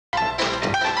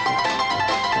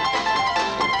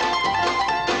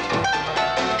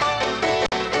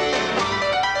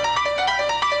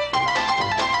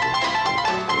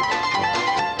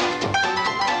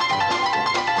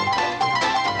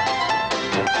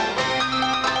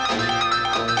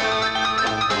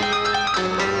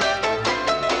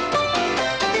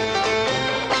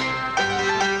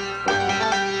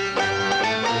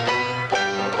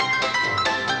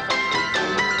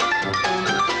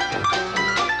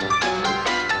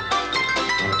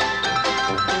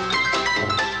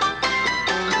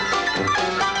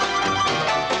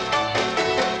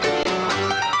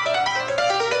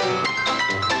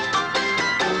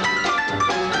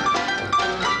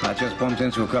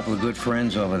into a couple of good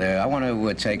friends over there. I want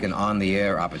to take an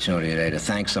on-the-air opportunity today to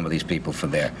thank some of these people for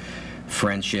their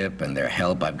friendship and their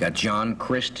help. I've got John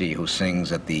Christie, who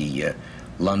sings at the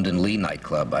London Lee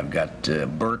nightclub. I've got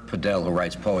Bert Padell, who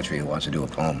writes poetry, who wants to do a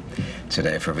poem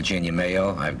today for Virginia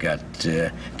Mayo. I've got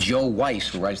Joe Weiss,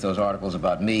 who writes those articles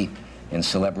about me in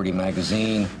Celebrity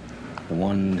Magazine. The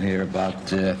one here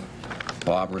about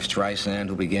Barbara Streisand,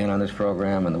 who began on this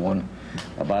program, and the one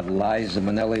about Liza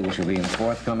Minnelli, which will be in the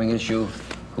forthcoming issue,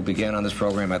 who began on this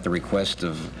program at the request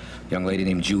of a young lady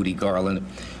named Judy Garland.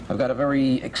 I've got a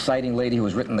very exciting lady who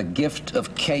has written The Gift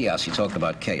of Chaos. He talked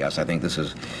about chaos. I think this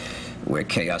is where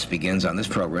chaos begins on this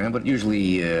program, but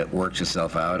usually works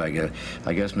itself out.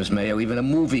 I guess, Miss Mayo, even a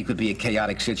movie could be a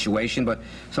chaotic situation, but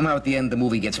somehow at the end the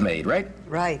movie gets made, right?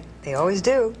 Right. They always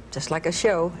do. Just like a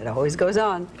show, it always goes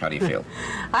on. How do you feel?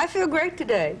 I feel great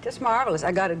today. Just marvelous.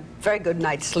 I got a very good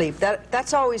night's sleep.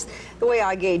 That's always the way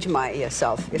I gauge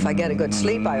myself. If I get a good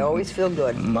sleep, I always feel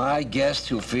good. My guest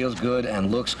who feels good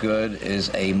and looks good is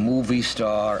a movie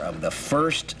star of the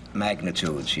first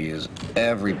magnitude. She is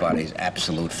everybody's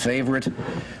absolute favorite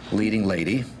leading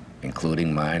lady,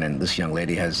 including mine, and this young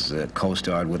lady has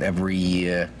co-starred with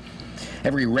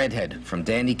every redhead, from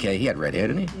Danny Kaye. He had red hair,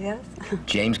 didn't he? Yes.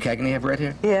 James Cagney have red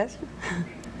hair? Yes.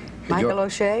 Michael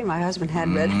O'Shea, my husband, had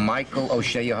red hair. Michael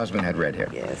O'Shea, your husband, had red hair?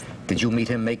 Yes. Did you meet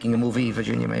him making a movie,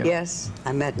 Virginia Mayo? Yes.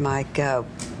 I met Mike,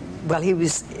 well, he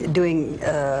was doing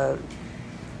a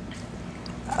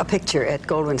picture at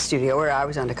Goldwyn Studio where I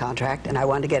was under contract, and I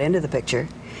wanted to get into the picture.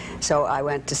 So I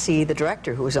went to see the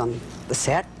director who was on the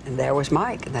set, and there was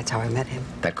Mike, and that's how I met him.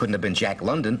 That couldn't have been Jack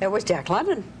London. It was Jack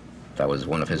London. That was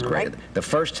one of his great. Right. The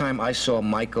first time I saw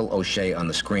Michael O'Shea on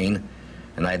the screen,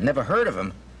 and I had never heard of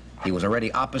him, he was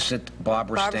already opposite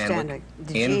Barbara Stanwyck.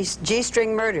 The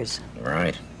G-String Murders.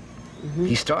 Right.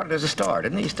 He started as a star,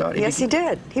 didn't he? Yes, he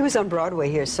did. He was on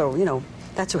Broadway here, so, you know,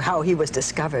 that's how he was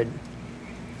discovered.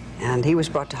 And he was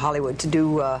brought to Hollywood to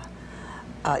do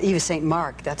Eva St.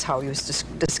 Mark. That's how he was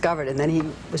discovered. And then he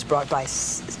was brought by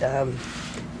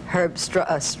Herb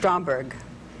Stromberg,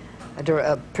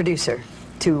 a producer,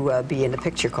 to be in a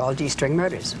picture called G-String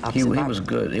Murders. He was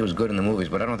good. He was good in the movies,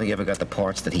 but I don't think he ever got the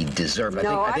parts that he deserved.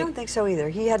 No, I don't think so either.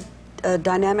 He had a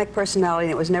dynamic personality,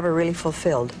 and it was never really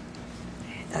fulfilled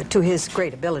to his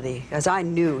great ability, as I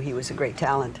knew he was a great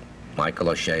talent. Michael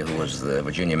O'Shea, who was the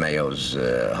Virginia Mayo's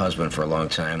husband for a long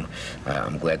time,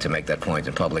 I'm glad to make that point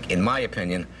in public, in my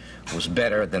opinion, was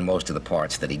better than most of the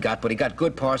parts that he got. But he got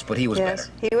good parts, but he was better.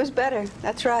 Yes, he was better.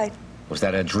 That's right. Was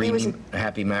that a dreamy,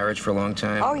 happy marriage for a long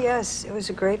time? Oh, yes. It was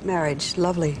a great marriage.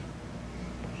 Lovely.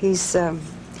 He's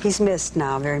missed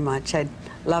now very much. I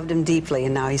loved him deeply,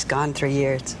 and now he's gone 3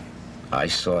 years. I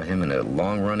saw him in a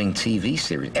long-running TV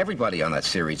series. Everybody on that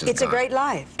series is It's gone. A Great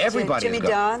Life. Everybody Jimmy is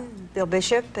gone. Dunn, Bill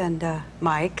Bishop, and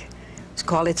Mike. It's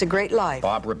called It's a Great Life.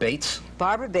 Barbara Bates?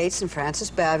 Barbara Bates and Francis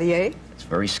Bavier. It's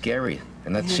very scary.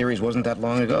 And that series wasn't that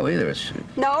long ago either.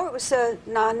 No, it was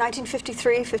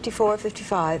 1953, 54,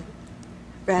 55.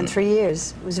 Ran 3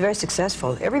 years. It was very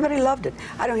successful. Everybody loved it.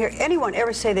 I don't hear anyone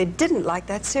ever say they didn't like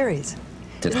that series.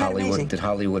 Did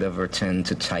Hollywood ever tend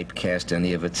to typecast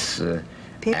any of its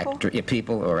people?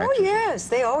 People or actors? Oh, yes.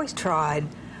 They always tried.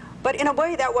 But in a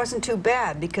way, that wasn't too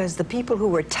bad, because the people who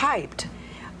were typed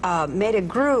made a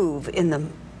groove in the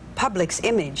public's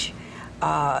image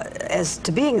as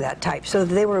to being that type, so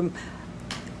that they were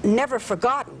never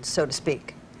forgotten, so to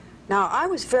speak. Now, I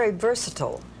was very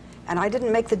versatile, and I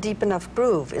didn't make the deep enough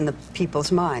groove in the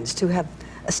people's minds to have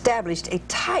established a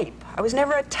type. I was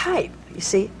never a type, you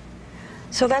see.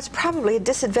 So that's probably a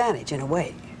disadvantage in a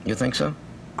way. You think so?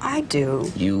 I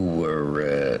do. You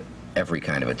were every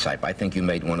kind of a type. I think you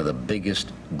made one of the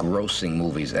biggest grossing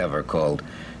movies ever, called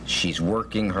She's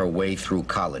Working Her Way Through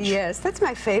College. Yes, that's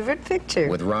my favorite picture.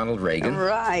 With Ronald Reagan.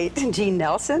 Right, and Gene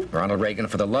Nelson. Ronald Reagan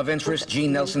for the love interest,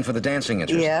 Gene Nelson for the dancing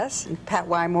interest. Yes, and Pat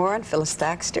Wymore and Phyllis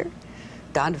Thaxter.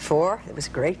 Don DeFore. It was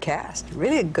a great cast.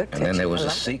 Really a good picture. And then there was a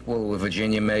sequel with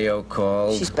Virginia Mayo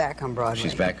called... She's Back on Broadway.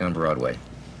 She's Back on Broadway.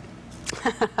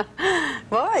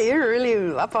 Well, you're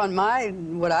really up on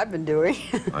what I've been doing.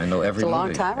 I know every movie. It's a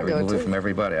long time ago, every movie too. from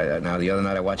everybody. Now, the other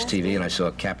night I watched TV and I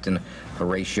saw Captain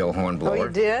Horatio Hornblower. Oh, you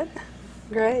did?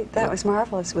 Great. That was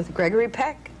marvelous, with Gregory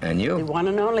Peck. And you? The one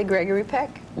and only Gregory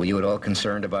Peck. Were you at all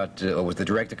concerned about, or was the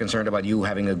director concerned about you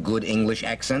having a good English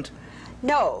accent?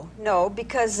 No,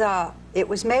 because it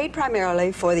was made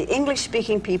primarily for the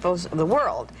English-speaking peoples of the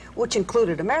world, which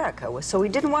included America, so we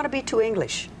didn't want to be too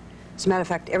English. As a matter of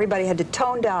fact, everybody had to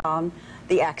tone down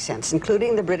the accents,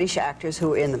 including the British actors who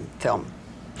were in the film.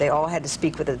 They all had to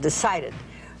speak with a decided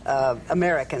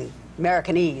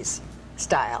Americanese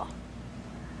style.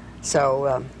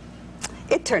 So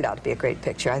it turned out to be a great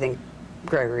picture. I think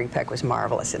Gregory Peck was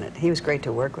marvelous in it. He was great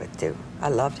to work with, too. I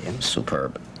loved him.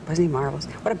 Superb. Wasn't he marvelous?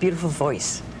 What a beautiful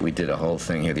voice. We did a whole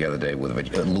thing here the other day with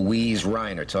Louise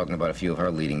Reiner talking about a few of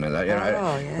her leading men.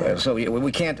 Yeah. So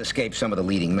we can't escape some of the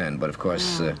leading men, but of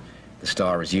course the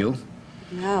star is you.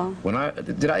 No.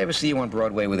 Did I ever see you on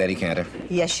Broadway with Eddie Cantor?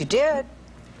 Yes, you did.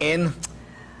 In?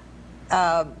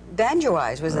 Banjo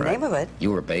Eyes was the name of it.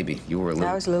 You were a baby. You were a little...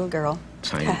 I was a little girl.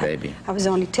 Tiny baby. I was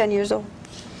only 10 years old.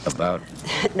 About?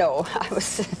 No, I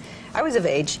was of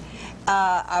age.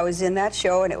 I was in that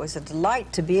show, and it was a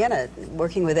delight to be in it,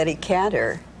 working with Eddie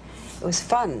Cantor. It was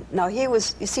fun. Now, he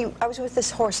was, you see, I was with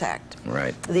this horse act.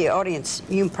 Right. The audience,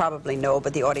 you probably know,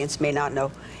 but the audience may not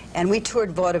know. And we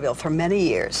toured vaudeville for many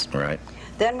years. Right.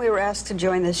 Then we were asked to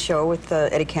join this show with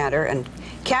Eddie Cantor, and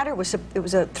Cantor was, it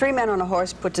was a 3 men on a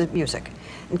horse put to music.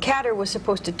 And Cantor was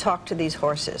supposed to talk to these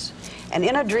horses. And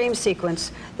in a dream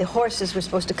sequence, the horses were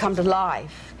supposed to come to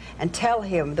life and tell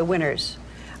him the winners.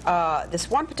 This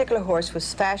one particular horse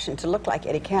was fashioned to look like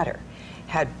Eddie Cantor.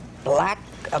 Had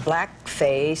a black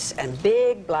face and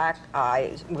big black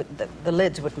eyes. The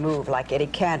lids would move like Eddie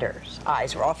Cantor's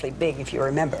eyes were awfully big, if you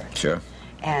remember. Sure.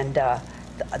 And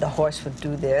the horse would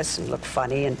do this and look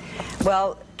funny. And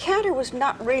well, Cantor was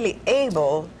not really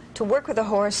able to work with the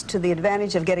horse to the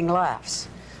advantage of getting laughs.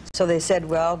 So they said,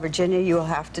 well, Virginia, you'll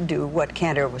have to do what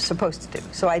Cantor was supposed to do.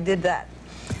 So I did that.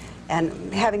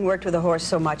 And having worked with a horse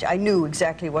so much, I knew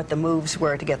exactly what the moves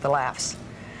were to get the laughs.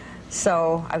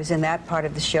 So I was in that part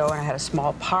of the show, and I had a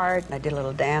small part, and I did a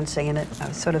little dancing in it. I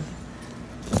was sort of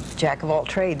jack of all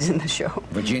trades in the show.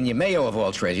 Virginia Mayo of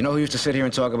all trades. You know who used to sit here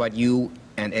and talk about you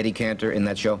and Eddie Cantor in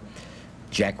that show?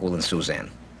 Jacqueline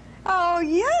Suzanne. Oh,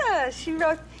 yeah. She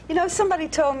wrote, you know, somebody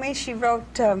told me she wrote,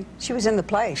 she was in the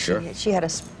play. Sure. She had a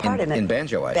part in it. In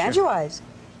Banjo Eyes. Banjo Eyes.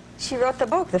 She wrote the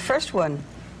book, the first one,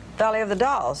 Valley of the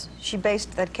Dolls. She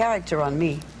based that character on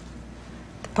me,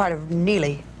 the part of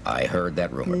Neely. I heard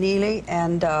that rumor. Neely,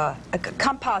 and a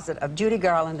composite of Judy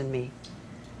Garland and me.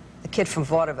 The kid from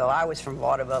vaudeville. I was from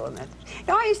vaudeville. And that. You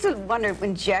know, I used to wonder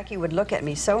when Jackie would look at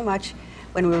me so much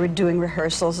when we were doing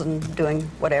rehearsals and doing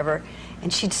whatever,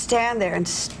 and she'd stand there and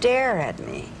stare at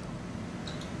me.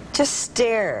 Just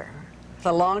stare for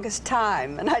the longest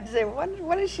time. And I'd say,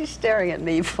 what is she staring at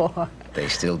me for? They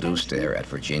still do stare at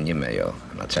Virginia Mayo.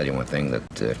 And I'll tell you one thing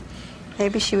that...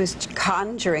 Maybe she was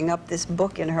conjuring up this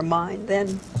book in her mind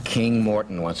then. King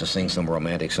Morton wants to sing some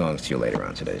romantic songs to you later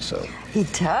on today, so... He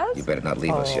does? You better not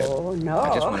leave us yet. Oh, no.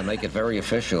 I just want to make it very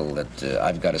official that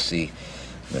I've got to see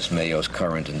Miss Mayo's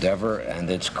current endeavor, and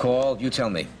it's called, you tell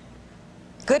me.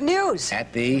 Good news.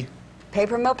 At the...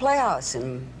 Paper Mill Playhouse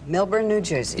in Milburn, New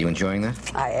Jersey. You enjoying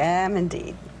that? I am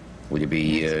indeed. Will you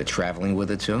be traveling with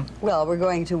it, too? Well, we're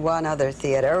going to one other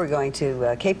theater. We're going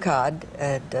to Cape Cod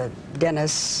at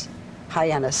Dennis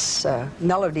Hyannis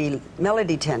Melody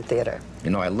Tent Theater. You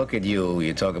know, I look at you,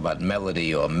 you talk about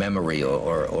melody or memory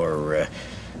or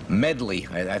medley.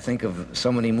 I think of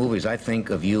so many movies. I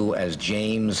think of you as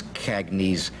James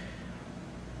Cagney's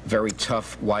very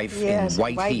tough wife in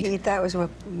White Heat. That was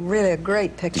really a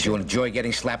great picture. Did you enjoy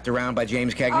getting slapped around by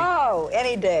James Cagney? Oh,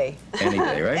 any day. Any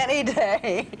day, right? Any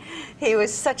day. He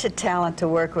was such a talent to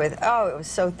work with. Oh, it was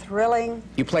so thrilling.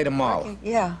 You played a mall.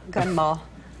 Yeah, gun mall.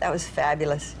 That was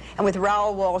fabulous. And with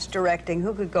Raoul Walsh directing,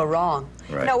 who could go wrong?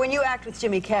 Right. No, when you act with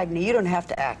Jimmy Cagney, you don't have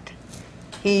to act.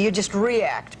 You just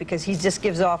react, because he just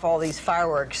gives off all these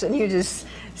fireworks, and you just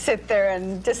sit there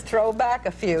and just throw back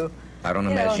a few. I don't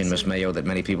imagine, Miss Mayo, that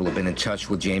many people have been in touch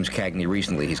with James Cagney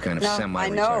recently. He's kind of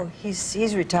semi-retired. I know.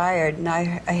 He's retired, and I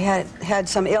had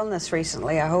some illness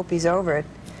recently. I hope he's over it.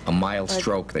 A mild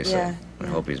stroke, they say. Yeah, I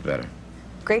hope he's better.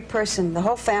 Great person. The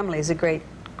whole family is a great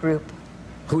group.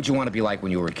 Who'd you want to be like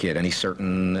when you were a kid? Any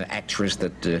certain actress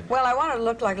that... Well, I wanted to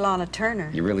look like Lana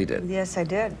Turner. You really did? Yes, I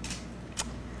did.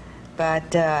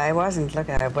 But I wasn't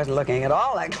looking at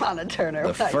all like Lana Turner.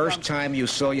 The first time you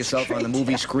saw yourself on the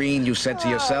movie screen, you said to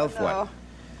yourself, no. what?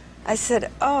 I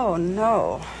said, oh,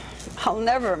 no, I'll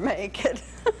never make it.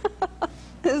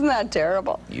 Isn't that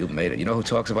terrible? You made it. You know who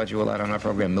talks about you a lot on our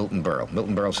program? Milton Berle.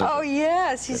 Milton Berle says... Oh,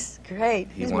 yes, he's great.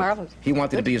 He's marvelous. He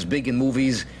wanted to be as big in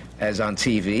movies as on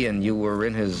TV, and you were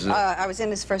in his... I was in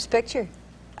his first picture.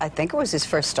 I think it was his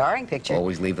first starring picture.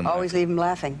 Always Leave Them Laughing. Always Leave Them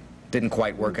Laughing. Didn't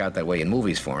quite work out that way in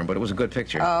movies for him, but it was a good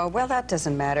picture. Oh, well, that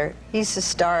doesn't matter. He's a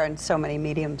star in so many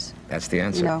mediums. That's the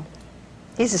answer. You know,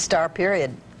 he's a star,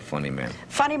 period. Funny man.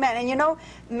 Funny man. And you know,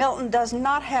 Milton does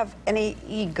not have any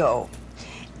ego,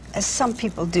 as some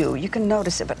people do. You can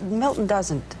notice it, but Milton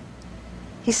doesn't.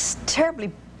 He's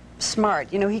terribly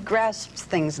smart. You know, he grasps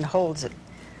things and holds it.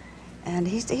 And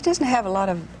he doesn't have a lot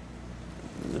of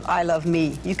I love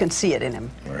me. You can see it in him.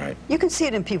 Right. You can see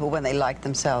it in people when they like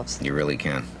themselves. You really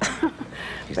can.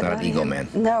 He's not an ego man.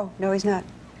 No, no, he's not.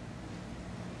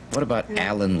 What about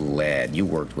Alan Ladd? You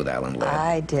worked with Alan Ladd.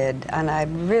 I did, and I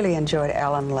really enjoyed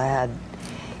Alan Ladd.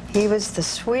 He was the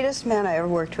sweetest man I ever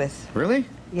worked with. Really?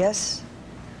 Yes,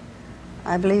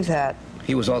 I believe that.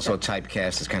 He was also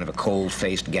typecast as kind of a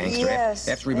cold-faced gangster. Yes.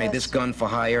 After he made this Gun for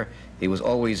Hire, he was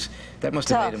always... That must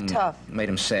have made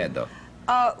him sad, though.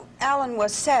 Alan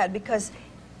was sad because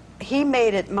he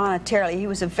made it monetarily. He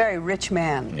was a very rich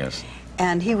man. Yes.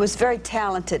 And he was very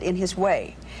talented in his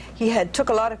way. He took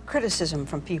a lot of criticism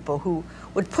from people who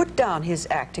would put down his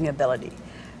acting ability,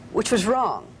 which was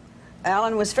wrong.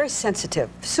 Alan was very sensitive,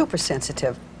 super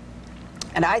sensitive.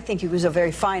 And I think he was a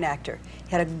very fine actor.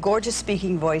 He had a gorgeous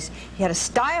speaking voice. He had a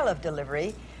style of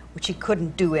delivery, which he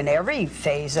couldn't do in every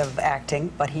phase of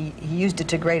acting, but he used it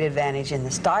to great advantage in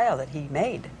the style that he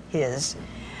made his.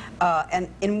 And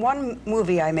in one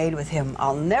movie I made with him,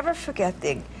 I'll never forget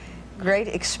the great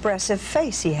expressive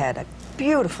face he had, a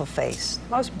beautiful face,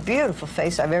 most beautiful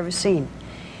face I've ever seen.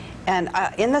 And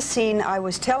in the scene, I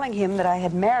was telling him that I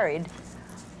had married,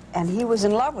 and he was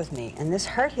in love with me, and this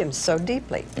hurt him so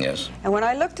deeply. Yes. And when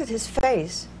I looked at his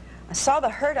face, I saw the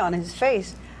hurt on his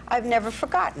face. I've never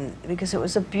forgotten, because it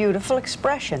was a beautiful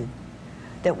expression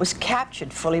that was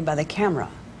captured fully by the camera.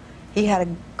 He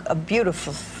had a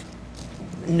beautiful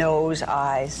nose,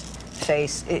 eyes,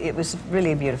 face. It was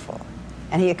really beautiful.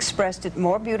 And he expressed it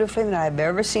more beautifully than I've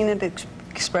ever seen it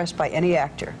expressed by any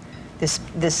actor.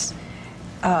 This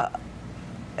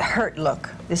hurt look,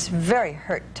 this very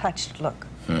hurt, touched look.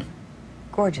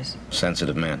 Gorgeous.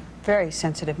 Sensitive man. Very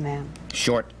sensitive man.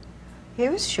 Short? He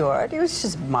was short. He was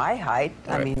just my height.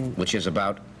 Right. I mean... Which is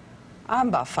about? I'm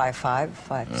about 5'5",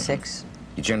 5'6".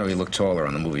 You generally look taller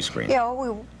on the movie screen. Yeah,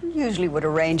 we usually would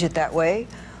arrange it that way.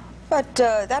 But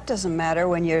that doesn't matter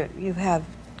when you have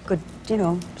good, you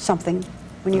know, something.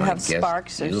 When you have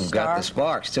sparks or You've got the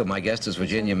sparks, too. My guest is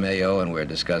Virginia Mayo, and we're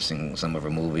discussing some of her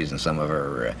movies and some of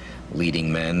her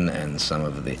leading men and some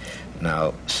of the...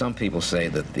 Now, some people say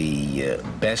that the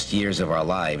best years of our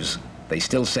lives, they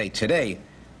still say today,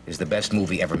 is the best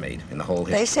movie ever made in the whole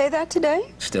history. They say that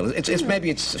today? Still. Maybe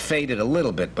it's faded a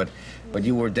little bit, but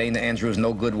you were Dana Andrews'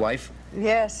 No Good Wife?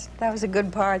 Yes, that was a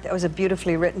good part. That was a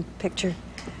beautifully written picture.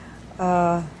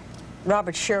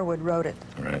 Robert Sherwood wrote it.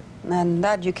 Right. And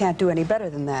that you can't do any better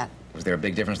than that. Was there a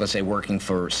big difference, let's say, working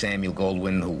for Samuel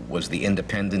Goldwyn, who was the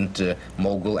independent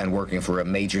mogul, and working for a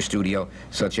major studio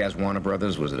such as Warner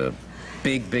Brothers? Was it a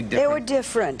big difference? They were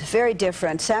different, very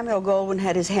different. Samuel Goldwyn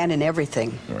had his hand in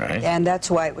everything. Right. And that's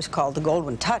why it was called the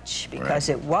Goldwyn Touch, because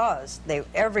it was.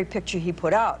 Every picture he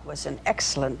put out was an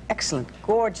excellent,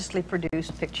 gorgeously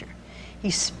produced picture.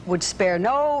 He would spare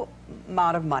no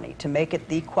amount of money to make it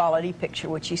the quality picture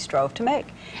which he strove to make.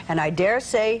 And I dare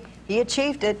say he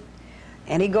achieved it.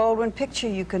 Any Goldwyn picture,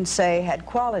 you can say, had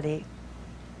quality.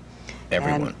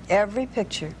 Everyone. And every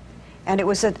picture. And it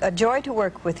was a joy to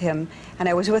work with him, and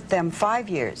I was with them 5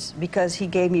 years because he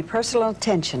gave me personal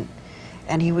attention.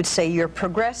 And he would say, you're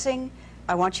progressing,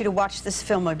 I want you to watch this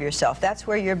film of yourself. That's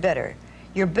where you're better.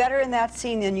 You're better in that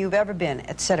scene than you've ever been,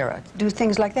 etc. Do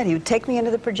things like that. He would take me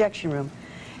into the projection room,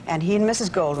 and he and Mrs.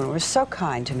 Goldwyn were so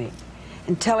kind to me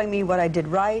in telling me what I did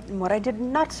right and what I did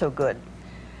not so good.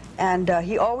 And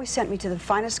he always sent me to the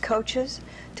finest coaches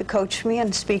to coach me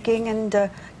in speaking and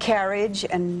carriage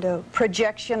and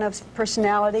projection of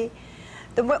personality.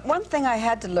 The one thing I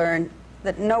had to learn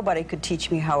that nobody could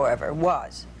teach me, however,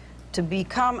 was to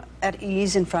become at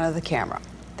ease in front of the camera.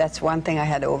 That's one thing I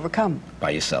had to overcome.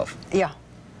 By yourself? Yeah.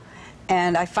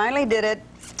 And I finally did it,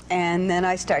 and then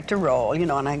I start to roll, you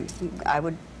know, and I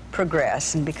would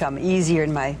progress and become easier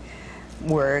in my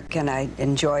work, and I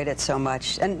enjoyed it so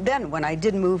much. And then when I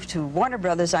did move to Warner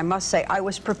Brothers, I must say I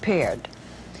was prepared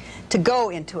to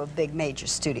go into a big major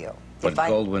studio. But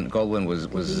Goldwyn was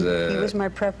he was my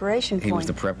preparation point. He was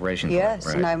the preparation point. Yes,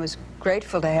 right. and I was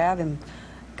grateful to have him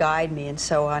guide me and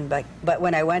so on. But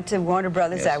when I went to Warner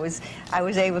Brothers, yes. I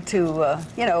was able to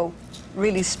you know,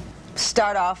 really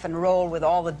start off and roll with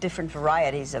all the different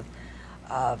varieties of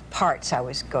parts I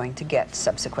was going to get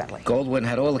subsequently. Goldwyn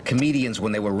had all the comedians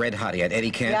when they were red hot. He had Eddie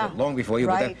Cantor long before you,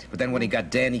 right. but then when he got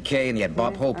Danny Kaye and he had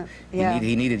Bob Hope,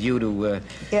 he needed you to...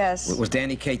 yes. Was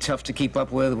Danny Kaye tough to keep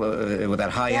up with that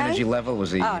high energy level?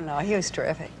 Was he? Oh, no, he was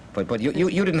terrific. But you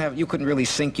couldn't really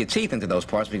sink your teeth into those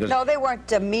parts because... No, they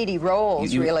weren't meaty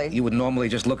roles, really. You would normally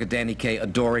just look at Danny Kaye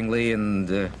adoringly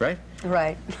and, right?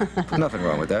 Right. Nothing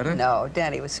wrong with that, huh? No,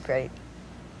 Danny was great.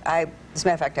 As a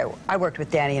matter of fact, I worked with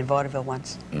Danny in vaudeville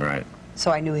once. Right. So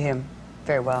I knew him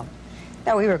very well.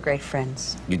 No, we were great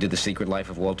friends. You did The Secret Life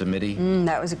of Walter Mitty?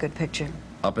 That was a good picture.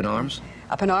 Up in Arms?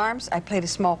 Up in Arms, I played a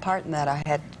small part in that. I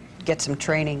had to get some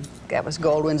training. That was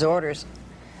Goldwyn's orders.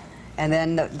 And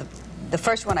then the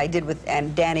first one I did with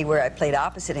Danny, where I played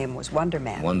opposite him, was Wonder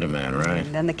Man. Wonder Man, right.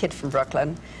 And then The Kid from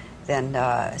Brooklyn,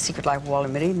 then Secret Life of Walter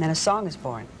Mitty, and then A Song is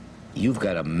Born. You've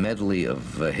got a medley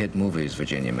of hit movies,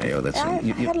 Virginia Mayo. That's, I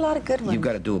had a lot of good ones. You've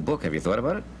got to do a book. Have you thought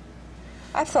about it?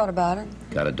 I've thought about it.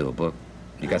 Got to do a book.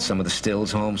 You got some of the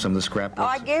stills home, some of the scrapbooks? Oh,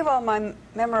 I gave all my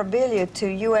memorabilia to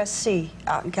USC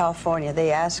out in California.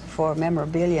 They asked for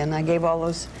memorabilia, and I gave all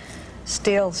those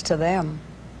stills to them.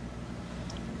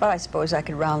 But I suppose I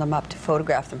could round them up to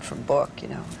photograph them for a book, you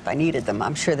know, if I needed them.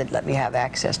 I'm sure they'd let me have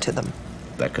access to them.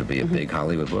 That could be a big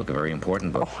Hollywood book, a very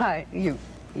important book. Oh, you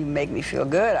make me feel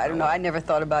good. I don't know. I never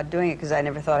thought about doing it because I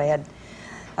never thought I had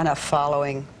enough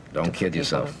following. Don't kid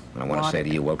yourself. I want to say to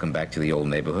you, welcome back to the old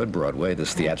neighborhood, Broadway.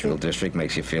 This theatrical district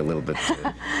makes you feel a little bit...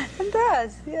 It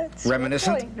does. Yeah, it's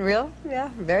reminiscent? Real,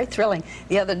 yeah, very thrilling.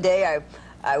 The other day,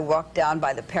 I walked down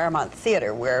by the Paramount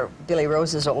Theater where Billy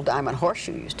Rose's old Diamond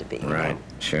Horseshoe used to be. Right,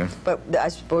 sure. But I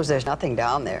suppose there's nothing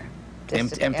down there.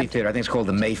 Empty theater. I think it's called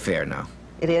the Mayfair now.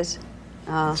 It is?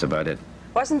 That's about it.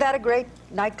 Wasn't that a great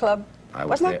nightclub?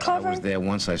 Wasn't that clever? I was there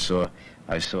once. I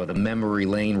saw the Memory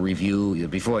Lane review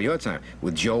before your time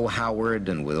with Joe Howard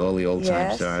and with all the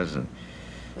old-time stars. And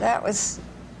that was...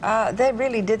 they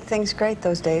really did things great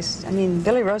those days. I mean,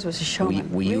 Billy Rose was a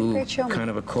showman. Were you great showman. kind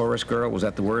of a chorus girl? Was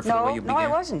that the word for the way you began? No, I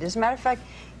wasn't. As a matter of fact,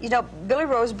 you know, Billy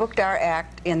Rose booked our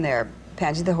act in there,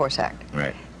 Pansy the Horse Act.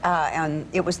 Right. And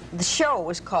the show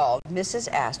was called Mrs.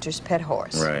 Astor's Pet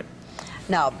Horse. Right.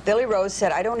 Now, Billy Rose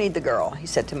said, I don't need the girl, he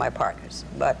said to my partners.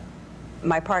 But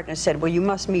my partners said, well, you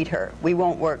must meet her. We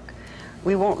won't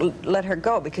let her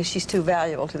go because she's too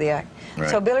valuable to the act. Right.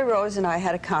 So Billy Rose and I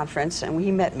had a conference, and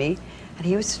he met me, and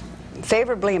he was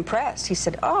favorably impressed. He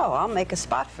said, oh, I'll make a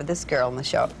spot for this girl in the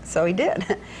show. So he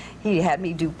did. He had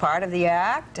me do part of the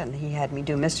act, and he had me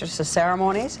do Mistress of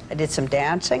Ceremonies. I did some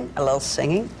dancing, a little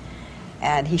singing,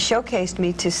 and he showcased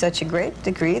me to such a great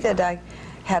degree that I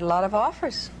had a lot of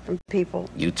offers from people.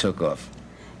 You took off.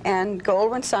 And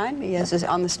Goldwyn signed me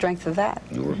on the strength of that.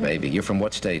 You were a baby. You're from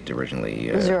what state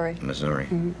originally? Missouri. Missouri.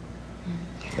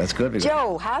 That's good. Because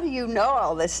Joe, how do you know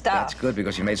all this stuff? That's good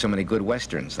because you made so many good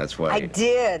westerns. That's why. I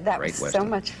did. That was Western. so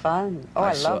much fun. Oh,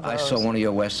 I love those. I saw one of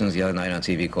your westerns the other night on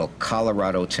TV called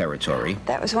Colorado Territory.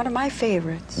 That was one of my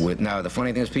favorites. Now, the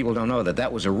funny thing is people don't know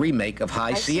that was a remake of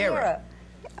High Sierra.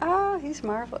 Oh, he's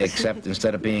marvelous. Except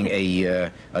instead of being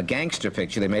a gangster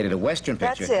picture, they made it a Western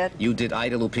picture. That's it. You did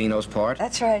Ida Lupino's part.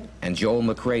 That's right. And Joel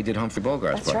McRae did Humphrey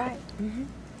Bogart's part.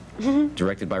 That's right.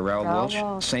 Directed by Raoul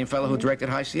Walsh. Same fellow who directed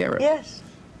High Sierra. Yes.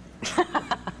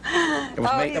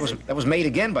 That was made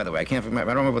again, by the way. I can't remember.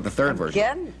 I don't remember what the third version.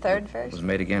 Again? Third version? It was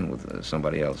made again with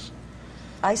somebody else.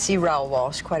 I see Raoul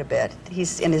Walsh quite a bit.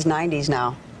 He's in his 90s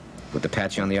now. With the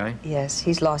patch on the eye? Yes,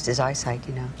 he's lost his eyesight,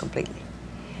 you know, completely.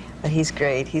 But he's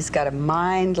great. He's got a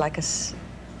mind like a...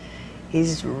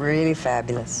 He's really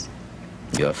fabulous.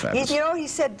 You're fabulous. You know, he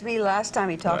said to me last time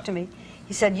he talked to me,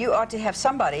 he said, you ought to have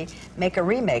somebody make a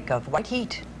remake of White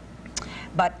Heat.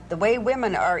 But the way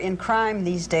women are in crime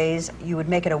these days, you would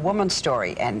make it a woman's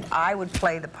story, and I would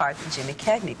play the part that Jimmy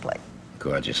Cagney played.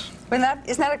 Gorgeous. Isn't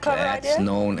that a clever idea? That's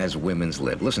known as women's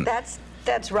lib. Listen.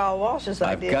 That's Raoul Walsh's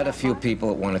idea. I've got a few people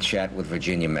that want to chat with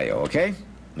Virginia Mayo, okay?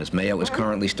 Miss Mayo is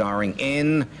currently starring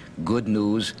in Good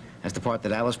News as the part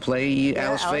that Alice played.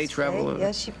 Alice Faye travel.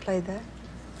 Yes, she played that.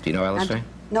 Do you know Alice Faye?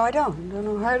 No, I don't. Don't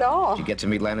know her at all. Did you get to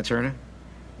meet Lana Turner?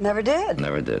 Never did.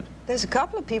 Never did. There's a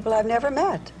couple of people I've never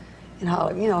met in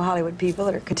Hollywood. You know, Hollywood people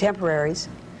that are contemporaries.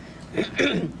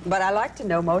 But I like to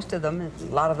know most of them. A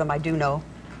lot of them I do know.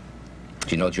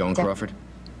 Do you know Joan Crawford?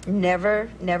 Never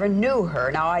knew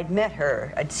her. Now, I'd met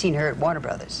her. I'd seen her at Warner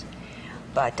Brothers.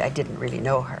 But I didn't really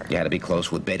know her. You had to be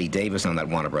close with Betty Davis on that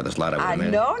Warner Brothers lot, I would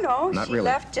imagine. No, Not she really.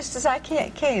 left just as I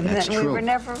came. That's and true. We were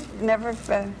never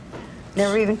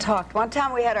even talked. One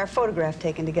time we had our photograph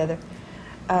taken together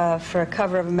for a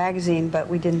cover of a magazine, but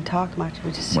we didn't talk much.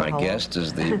 We just said My hello. guest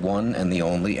is the one and the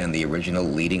only and the original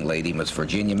leading lady, Miss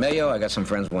Virginia Mayo. I got some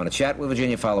friends who want to chat with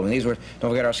Virginia following these words.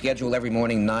 Don't forget our schedule every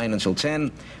morning, 9 until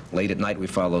 10. Late at night, we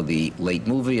follow the late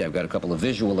movie. I've got a couple of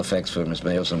visual effects for Miss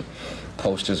Mayo, some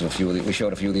posters. We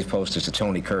showed a few of these posters to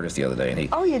Tony Curtis the other day, and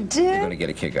Oh, you did? You're going to get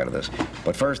a kick out of this.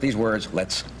 But first, these words,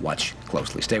 let's watch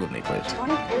closely. Stay with me, please.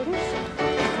 Tony Curtis?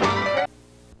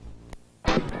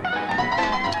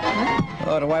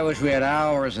 Oh, do I wish we had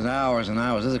hours and hours and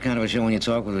hours. This is kind of a show when you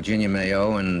talk with Virginia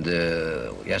Mayo and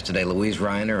yesterday Louise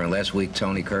Reiner and last week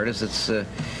Tony Curtis.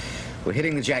 We're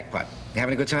hitting the jackpot. You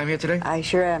having a good time here today? I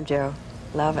sure am, Joe.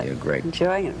 Love it. You're great.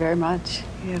 Enjoying it very much.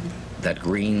 Yeah. That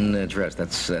green dress,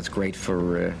 that's great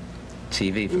for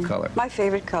TV for color. My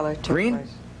favorite color, turquoise. Green?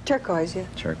 Turquoise, yeah.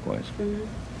 Turquoise.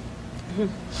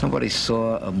 Somebody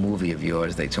saw a movie of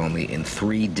yours, they told me, in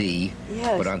 3D,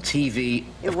 Yes. but on TV,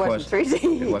 It of wasn't course,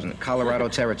 3D. it wasn't. Colorado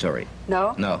Territory.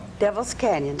 No? No. Devil's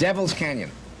Canyon. Devil's Canyon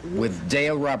with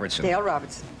Dale Robertson. Dale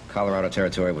Robertson. Colorado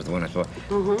Territory was the one I saw.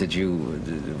 Did you,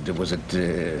 was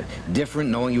it different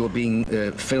knowing you were being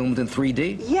filmed in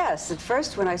 3D? Yes, at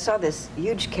first when I saw this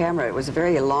huge camera, it was a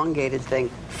very elongated thing,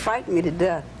 frightened me to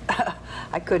death.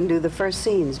 I couldn't do the first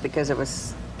scenes because I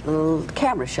was a little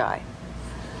camera shy.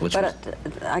 But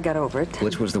I got over it.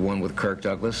 Which was the one with Kirk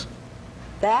Douglas?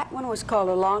 That one was called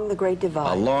Along the Great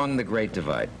Divide. Along the Great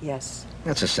Divide. Yes.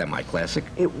 That's a semi-classic.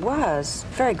 It was.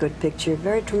 Very good picture,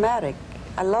 very dramatic.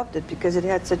 I loved it because it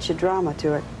had such a drama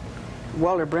to it.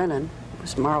 Walter Brennan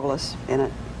was marvelous in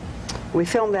it. We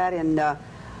filmed that in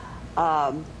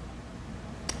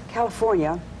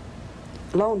California,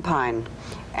 Lone Pine,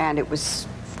 and it was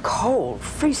cold,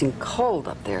 freezing cold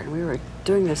up there, and we were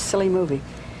doing this silly movie.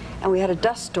 And we had a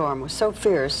dust storm. It was so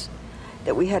fierce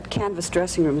that we had canvas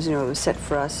dressing rooms, you know, that was set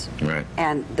for us. Right.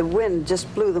 And the wind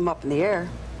just blew them up in the air,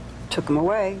 took them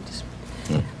away.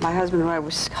 My husband and I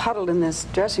was huddled in this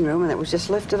dressing room, and it was just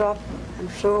lifted up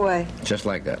and flew away. Just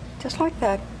like that. Just like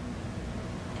that.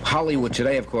 Hollywood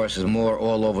today, of course, is more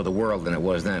all over the world than it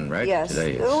was then, right? Yes.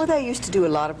 Today is... Oh, they used to do a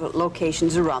lot of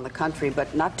locations around the country,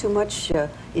 but not too much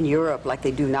in Europe like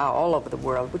they do now all over the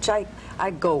world, which I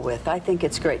go with. I think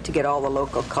it's great to get all the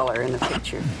local color in the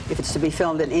picture. If it's to be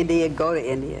filmed in India, go to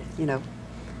India, you know.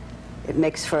 It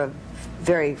makes for a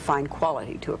very fine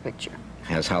quality to a picture.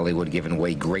 Has Hollywood given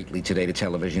way greatly today to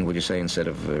television, would you say, instead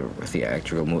of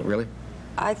theatrical movie? Really?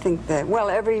 I think that, well,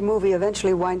 every movie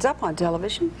eventually winds up on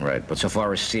television. Right, but so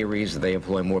far as series, they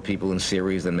employ more people in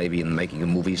series than maybe in the making of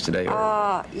movies today?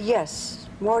 Or... Yes,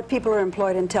 more people are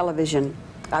employed in television,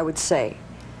 I would say.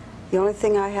 The only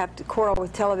thing I have to quarrel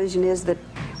with television is that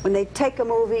when they take a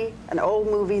movie, an old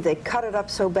movie, they cut it up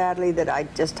so badly that I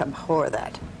just abhor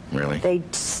that. Really? They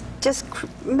just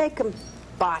make them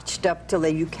botched up till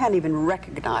you can't even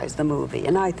recognize the movie,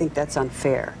 and I think that's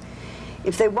unfair.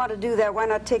 If they want to do that, why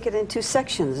not take it in 2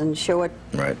 sections and show it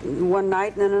one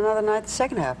night and then another night the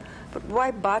second half? But why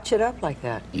botch it up like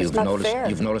that? It's not fair.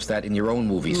 You've noticed that in your own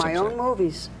movies? My own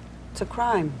movies. It's a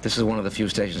crime. This is one of the few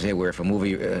stations here where if a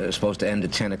movie is supposed to end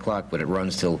at 10 o'clock, but it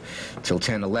runs till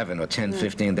 10:11 or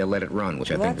 10:15, they'll let it run, which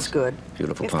I think is good.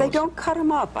 Beautiful if policy. They don't cut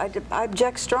them up, I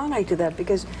object strongly to that,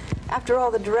 because after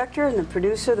all, the director and the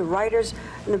producer, the writers,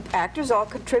 and the actors all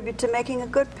contribute to making a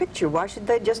good picture. Why should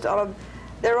they just, out of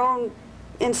their own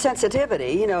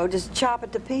insensitivity, you know, just chop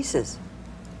it to pieces?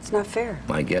 It's not fair.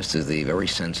 My guest is the very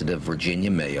sensitive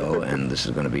Virginia Mayo, and this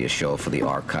is going to be a show for the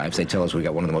archives. They tell us we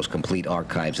got one of the most complete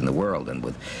archives in the world, and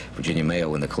with Virginia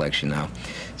Mayo in the collection now,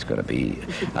 it's going to be...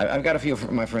 I've got a few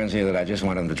of my friends here that I just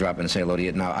want them to drop in and say hello to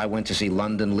you. Now, I went to see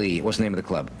London Lee. What's the name of the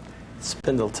club?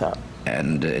 Spindletop.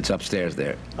 And it's upstairs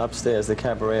there. Upstairs, the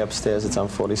cabaret upstairs. It's on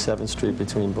 47th Street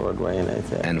between Broadway and 8th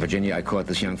Avenue. And Virginia, I caught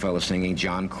this young fellow singing,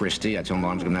 John Christie. I told him I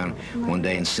wanted to come down one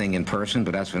day and sing in person,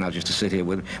 but that's for now, just to sit here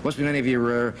with him. What's been any of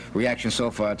your reactions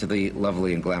so far to the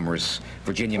lovely and glamorous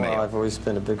Virginia Mayo? Well, I've always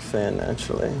been a big fan,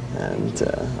 naturally, and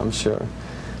I'm sure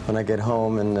when I get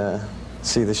home and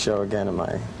see the show again, and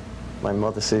my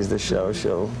mother sees the show,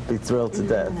 she'll be thrilled to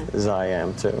death, as I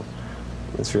am, too.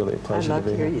 It's really a pleasure to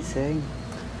be here. I'd love to hear you sing.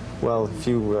 Well, if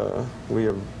you, we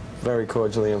are very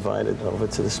cordially invited over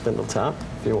to the Spindletop,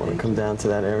 if you want to come down to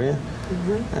that area.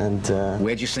 And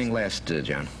where'd you sing last,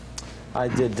 John? I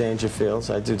did Dangerfields.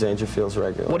 I do Dangerfields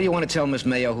regularly. What do you want to tell Miss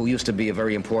Mayo, who used to be a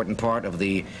very important part of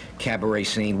the cabaret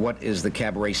scene? What is the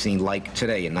cabaret scene like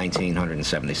today in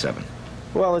 1977?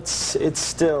 Well, it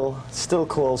still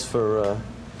calls for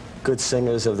good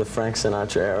singers of the Frank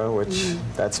Sinatra era, which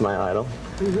that's my idol,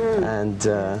 and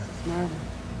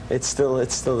it's still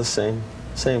the same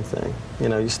thing. You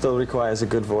know, you still requires a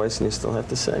good voice, and you still have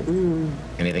to sing.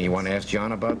 Anything you want to ask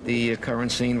John about the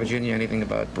current scene, Virginia? Anything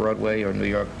about Broadway or New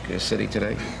York City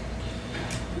today?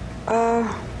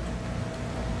 Not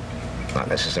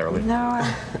necessarily. No,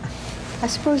 I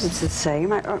suppose it's the same.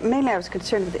 Mainly, I was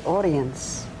concerned with the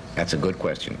audience. That's a good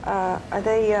question. Are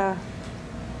they?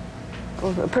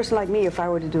 Well, a person like me, if I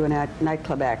were to do a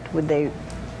nightclub act, would they,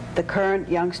 the current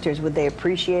youngsters, would they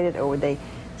appreciate it, or would they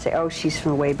say, oh, she's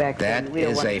from way back then? That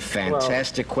is a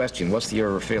fantastic question. What's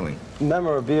your feeling?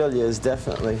 Memorabilia is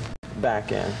definitely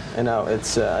back in. You know,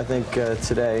 it's, I think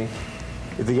today,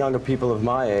 the younger people of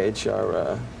my age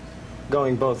are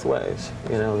going both ways.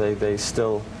 You know,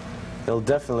 they'll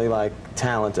definitely like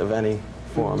talent of any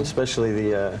form,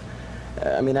 especially the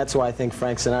I mean, that's why I think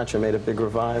Frank Sinatra made a big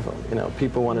revival. You know,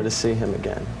 people wanted to see him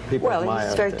again. People Well, admired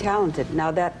he's very him. talented.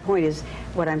 Now, that point is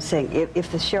what I'm saying.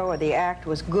 If the show or the act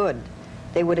was good,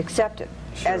 they would accept it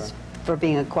as for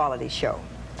being a quality show.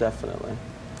 Definitely.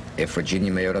 If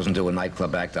Virginia Mayo doesn't do a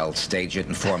nightclub act, I'll stage it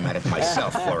and format it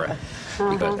myself for her.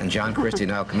 Because, and John Christie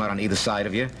now come out on either side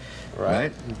of you.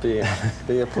 Right? Be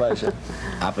a pleasure.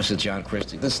 Opposite John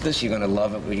Christie. This you're going to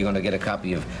love it. You're going to get a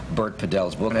copy of Bert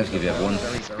Padell's book. Let's give you one.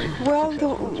 Well,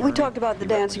 we talked about the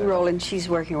dancing role, and she's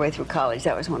working her way through college.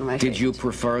 That was one of my favorites. Did you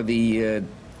prefer the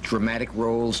dramatic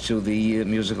roles to the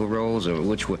musical roles, or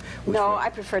which one? No, I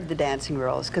preferred the dancing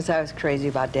roles because I was crazy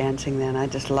about dancing then. I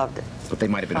just loved it. But they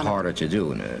might have been harder to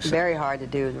do. Very hard to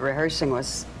do. The rehearsing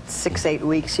was 6-8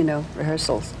 weeks, you know,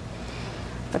 rehearsals.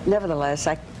 But nevertheless,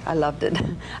 I loved it.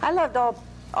 I loved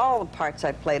all the parts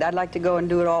I played. I'd like to go and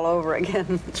do it all over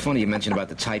again. It's funny you mentioned about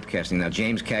the typecasting. Now,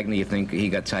 James Cagney, you think he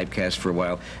got typecast for a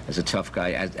while as a tough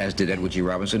guy, as did Edward G.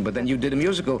 Robinson, but then you did a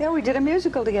musical. Yeah, we did a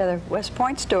musical together, West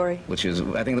Point Story. Which is,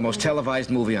 I think, the most televised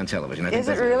movie on television. Is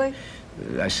it really?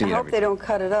 I see it. I hope they don't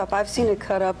cut it up. I've seen it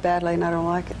cut up badly, and I don't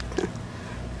like it.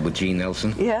 With Gene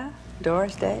Nelson? Yeah,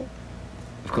 Doris Day.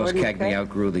 Of course, Cagney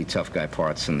outgrew the tough guy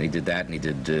parts, and he did that, and he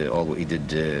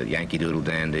did Yankee Doodle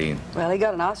Dandy. Well, he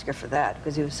got an Oscar for that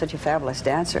because he was such a fabulous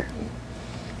dancer.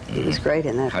 He was great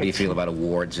in that. How do you feel about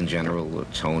awards in general?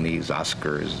 Tonys,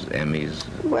 Oscars, Emmys?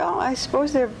 Well, I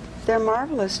suppose they're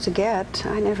marvelous to get.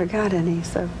 I never got any,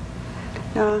 so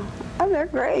no. Oh, they're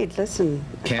great. Listen.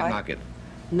 Can't knock it.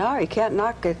 No, you can't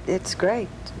knock it. It's great.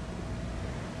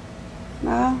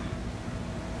 Well,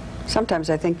 sometimes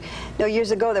I think,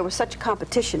 years ago there was such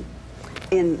competition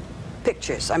in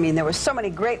pictures. I mean, there were so many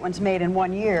great ones made in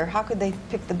one year. How could they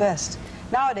pick the best?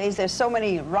 Nowadays, there's so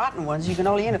many rotten ones, you can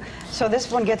only, so this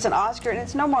one gets an Oscar, and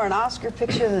it's no more an Oscar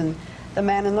picture than The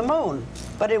Man in the Moon,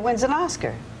 but it wins an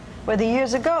Oscar. Where the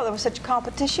years ago, there was such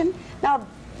competition. Now,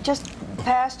 just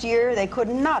past year, they could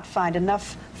not find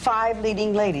enough 5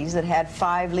 leading ladies that had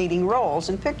 5 leading roles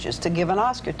in pictures to give an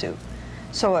Oscar to.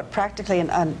 So practically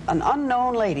an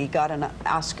unknown lady got an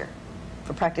Oscar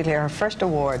for practically her first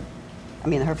award. I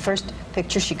mean, her first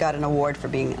picture, she got an award for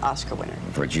being an Oscar winner.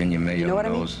 Virginia Mayo You know what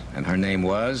knows, I mean? and her name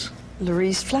was?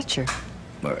 Louise Fletcher.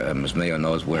 Ms. Mayo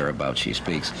knows whereabouts she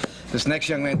speaks. This next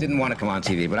young man didn't want to come on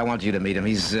TV, but I want you to meet him.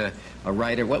 He's a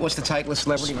writer. What's the title of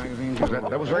Celebrity Magazine?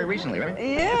 That was very recently, right?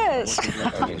 Yes. Did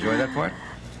you enjoy that part?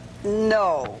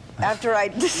 No. After I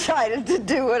decided to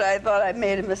do it, I thought I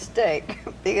made a mistake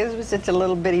because it was such a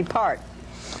little bitty part.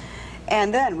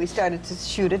 And then we started to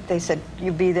shoot it. They said,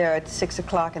 you'd be there at 6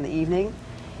 o'clock in the evening.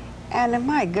 And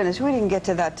my goodness, we didn't get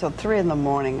to that till 3 in the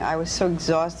morning. I was so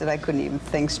exhausted I couldn't even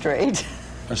think straight.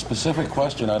 A specific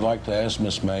question I'd like to ask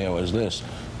Miss Mayo is this.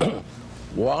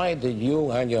 Why did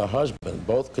you and your husband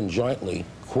both conjointly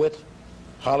quit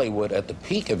Hollywood at the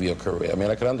peak of your career? I mean,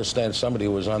 I could understand somebody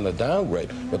who was on the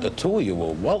downgrade, but the two of you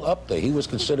were well up there. He was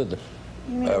considered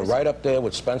right up there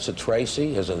with Spencer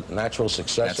Tracy as a natural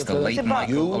successor. That's the late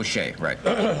Michael O'Shea, right.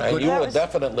 And you were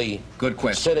definitely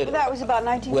considered, That was about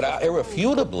 1950.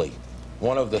 irrefutably,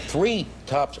 one of the 3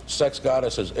 top sex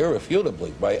goddesses,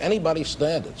 irrefutably, by anybody's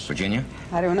standards. Virginia?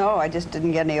 I don't know. I just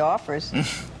didn't get any offers.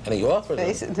 Any offers?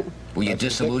 Face it. Were you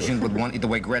disillusioned with the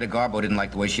way Greta Garbo didn't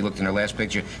like the way she looked in her last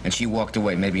picture, and she walked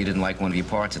away? Maybe you didn't like one of your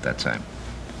parts at that time.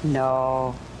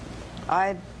 No.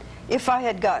 If I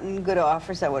had gotten good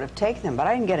offers, I would have taken them, but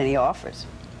I didn't get any offers.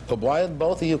 But why did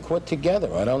both of you quit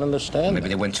together? I don't understand. Maybe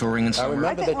they went touring in summer.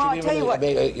 remember that I'll tell you what,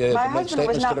 my husband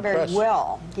was not very press.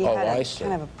 well. He Oh, had I a see.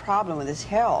 kind of a problem with his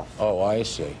health. Oh, I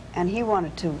see. And he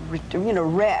wanted to,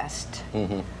 rest.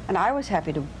 Mm-hmm. And I was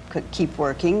happy to keep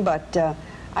working, but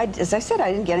as I said,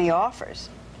 I didn't get any offers.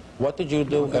 What did you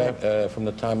do from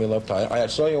the time you left? I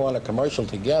saw you on a commercial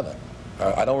together.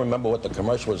 I don't remember what the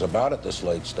commercial was about at this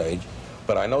late stage,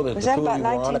 but I know that the two of you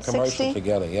were on a commercial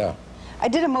together, yeah. I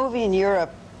did a movie in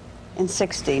Europe in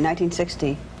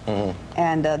 1960, Mm-hmm.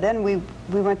 and then we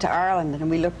went to Ireland, and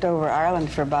we looked over Ireland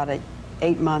for about an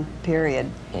 8-month period,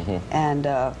 Mm-hmm. and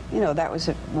that was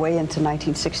way into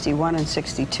 1961 and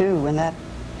 62 when that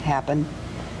happened.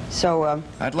 So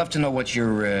I'd love to know what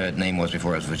your name was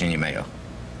before it was Virginia Mayo.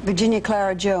 Virginia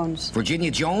Clara Jones. Virginia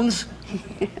Jones?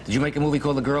 Did you make a movie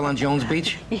called The Girl on Jones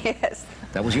Beach? Yes.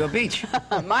 That was your beach.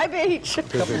 My beach.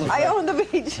 I own the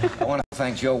beach. I want to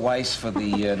thank Joe Weiss for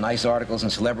the nice articles in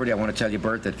Celebrity. I want to tell you,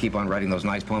 Bert, that keep on writing those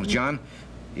nice poems. John,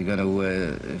 you're going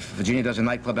to, if Virginia does a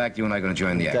nightclub act, you and I are going to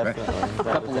join the act, Definitely. right? A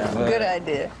couple of Good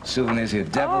idea. souvenirs here.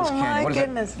 Devil's Oh, Candy. my What is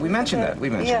goodness. that? We mentioned that. We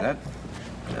mentioned Yeah.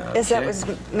 that. Yes, that Okay. was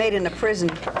made in a prison.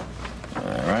 All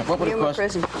right. right? What would it cost?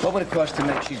 Prison. What would it cost to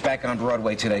make She's Back on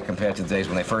Broadway today compared to the days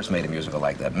when they first made a musical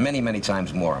like that? Many, many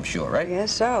times more, I'm sure, right?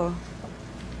 Yes, so.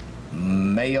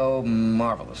 Mayo,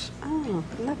 marvelous. Oh,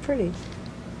 isn't that pretty?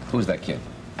 Who's that kid?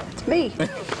 It's me.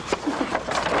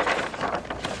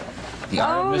 The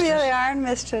Iron Mistress? Yeah, the Iron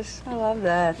Mistress. I love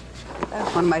that.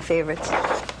 That's one of my favorites.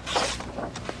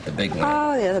 The big land.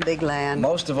 Oh, yeah, the big land.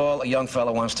 Most of all, a young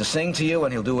fellow wants to sing to you,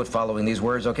 and he'll do it following these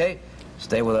words, okay?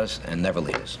 Stay with us and never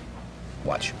leave us.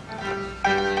 Watch.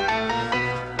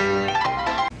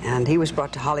 And he was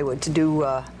brought to Hollywood to do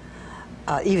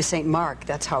Eva St. Mark.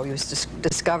 That's how he was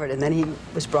discovered. And then he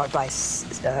was brought by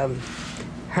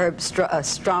Herb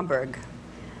Stromberg,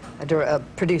 a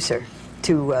producer,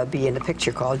 to be in a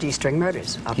picture called G-String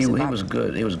Murders. He was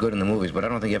good. He was good in the movies, but I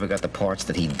don't think he ever got the parts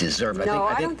that he deserved. No,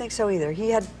 I don't think so either. He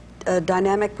had a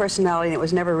dynamic personality, and it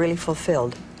was never really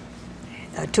fulfilled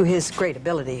to his great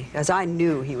ability, as I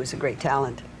knew he was a great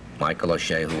talent. Michael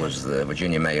O'Shea, who was the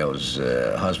Virginia Mayo's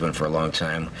husband for a long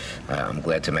time, I'm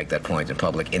glad to make that point in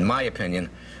public, in my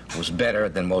opinion, was better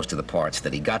than most of the parts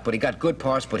that he got. But he got good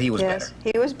parts, but he was better.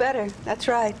 Yes, he was better. That's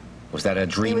right. Was that a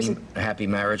dreamy, happy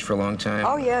marriage for a long time?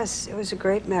 Oh, yes. It was a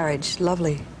great marriage.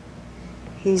 Lovely.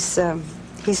 He's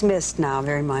missed now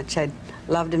very much. I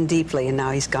loved him deeply, and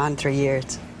now he's gone 3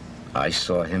 years. I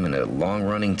saw him in a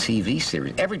long-running TV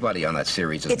series. Everybody on that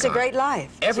series is It's gone. A Great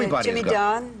Life. Everybody Jimmy is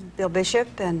gone. Dunn, Bill Bishop,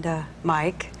 and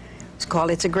Mike. It's called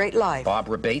It's a Great Life.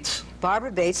 Barbara Bates.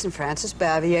 Barbara Bates and Francis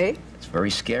Bavier. It's very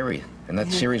scary. And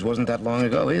that series wasn't that long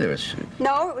ago either.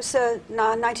 No, it was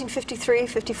 1953,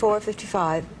 54,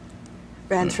 55.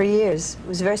 Ran 3 years. It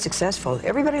was very successful.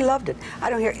 Everybody loved it. I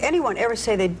don't hear anyone ever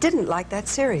say they didn't like that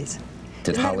series.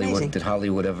 Did Isn't that amazing?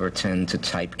 Hollywood ever tend to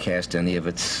typecast any of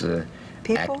its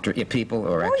people? People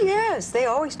or Oh, actors? yes, they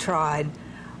always tried.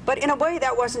 But in a way,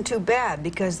 that wasn't too bad,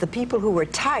 because the people who were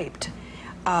typed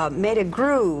made a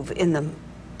groove in the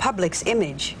public's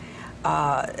image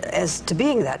as to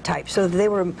being that type, so that they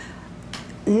were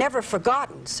never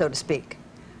forgotten, so to speak.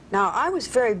 Now, I was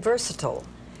very versatile,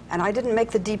 and I didn't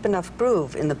make the deep enough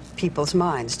groove in the people's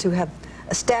minds to have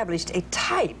established a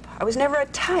type. I was never a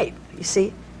type, you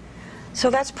see? So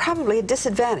that's probably a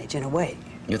disadvantage in a way.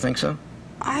 You think so?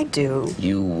 I do.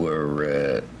 You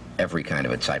were every kind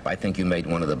of a type. I think you made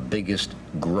one of the biggest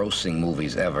grossing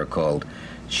movies ever called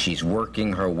She's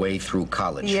Working Her Way Through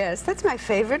College. Yes, that's my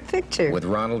favorite picture. With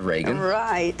Ronald Reagan.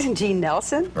 Right, and Gene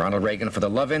Nelson. Ronald Reagan for the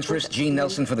love interest, Gene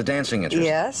Nelson for the dancing interest.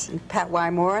 Yes, and Pat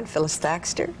Wymore and Phyllis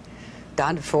Thaxter.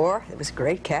 Don DeFore. It was a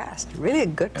great cast. Really a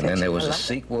good picture. And then there was a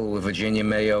sequel with Virginia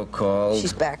Mayo called...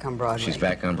 She's Back on Broadway. She's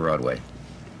Back on Broadway.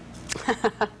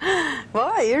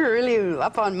 Well, you're really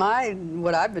up on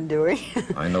what I've been doing.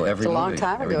 I know every movie. It's a long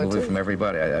time every ago, movie too. from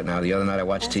everybody. Now, the other night I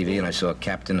watched TV and I saw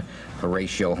Captain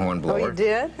Horatio Hornblower. Oh, you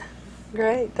did?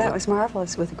 Great. That was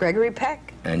marvelous, with Gregory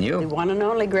Peck. And you? The one and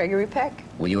only Gregory Peck.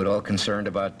 Were you at all concerned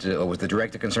about, or was the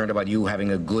director concerned about you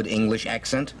having a good English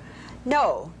accent?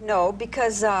 No,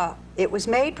 because it was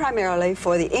made primarily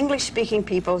for the English-speaking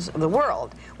peoples of the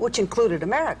world, which included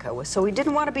America. So we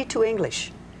didn't want to be too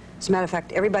English. As a matter of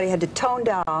fact, everybody had to tone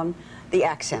down the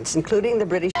accents, including the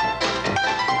British.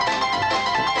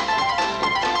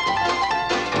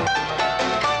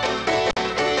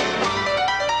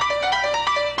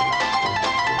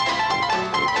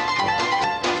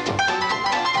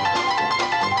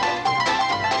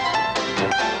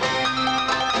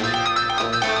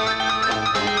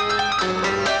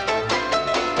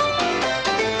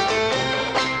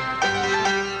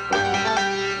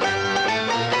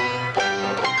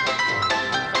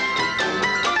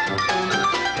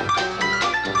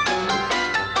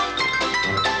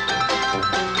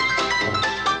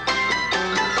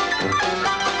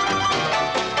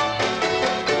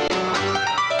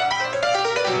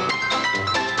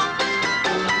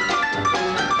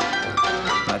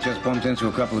 Bumped into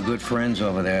a couple of good friends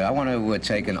over there. I want to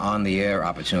take an on-the-air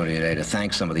opportunity today to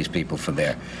thank some of these people for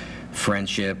their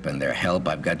friendship and their help.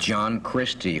 I've got John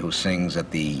Christie, who sings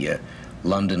at the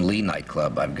London Lee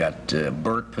nightclub. I've got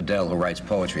Bert Padell, who writes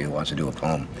poetry, who wants to do a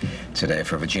poem today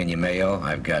for Virginia Mayo.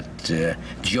 I've got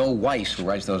Joe Weiss, who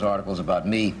writes those articles about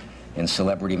me in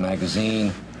Celebrity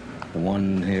Magazine. The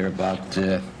one here about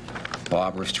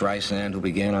Barbara Streisand, who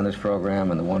began on this program,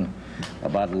 and the one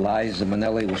about Liza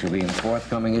Minnelli, which will be in the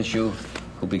forthcoming issue,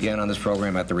 who began on this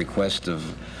program at the request of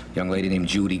a young lady named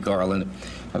Judy Garland.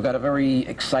 I've got a very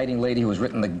exciting lady who has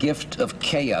written The Gift of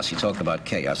Chaos. She talked about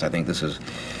chaos. I think this is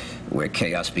where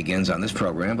chaos begins on this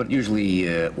program, but it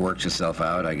usually works itself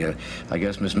out. I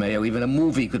guess, Miss Mayo, even a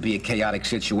movie could be a chaotic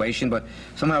situation, but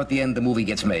somehow at the end the movie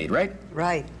gets made, right?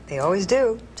 Right. They always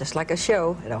do, just like a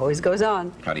show. It always goes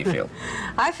on. How do you feel?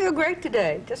 I feel great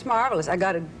today, just marvelous. I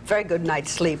got a very good night's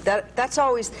sleep. That's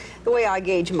always the way I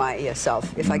gauge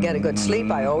myself. If I get a good sleep,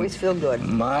 I always feel good.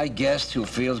 My guest who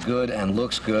feels good and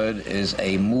looks good is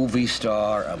a movie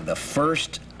star of the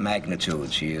first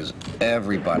magnitude. She is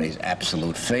everybody's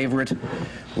absolute favorite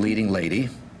leading lady,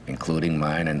 including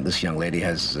mine, and this young lady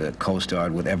has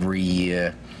co-starred with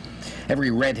every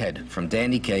redhead, from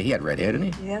Danny Kaye. He had red hair,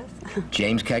 didn't he? Yes.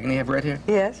 James Cagney have red hair?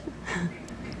 Yes.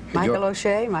 Michael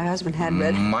O'Shea, my husband, had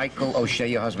red hair. Michael O'Shea,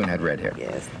 your husband, had red hair.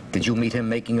 Yes. Did you meet him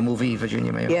making a movie,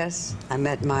 Virginia Mayo? Yes, I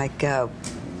met Mike.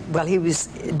 Well, he was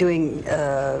doing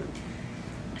a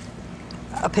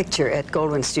picture at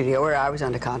Goldwyn Studio where I was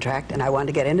under contract, and I wanted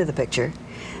to get into the picture.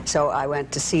 So I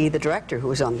went to see the director who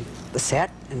was on the set,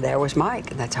 and there was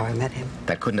Mike, and that's how I met him.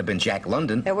 That couldn't have been Jack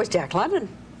London. That was Jack London.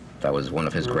 That was one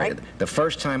of his Right. great. The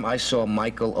first time I saw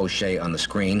Michael O'Shea on the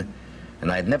screen,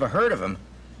 and I had never heard of him,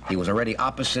 he was already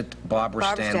opposite Barbara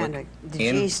Stanwyck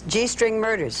the G-String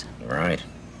Murders. Right.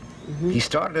 He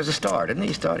started as a star, didn't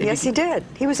he? Yes, he did.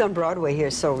 He was on Broadway here,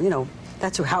 so, you know,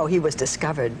 that's how he was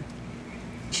discovered.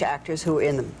 Actors who were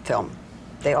in the film,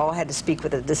 they all had to speak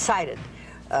with a decided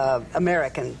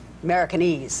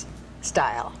Americanese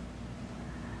style.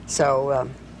 So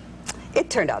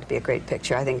it turned out to be a great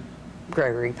picture. I think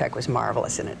Gregory Peck was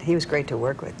marvelous in it. He was great to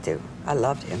work with, too. I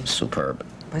loved him. Superb.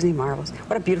 Wasn't he marvelous?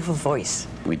 What a beautiful voice.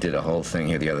 We did a whole thing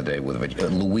here the other day with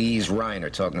Louise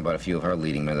Reiner, talking about a few of her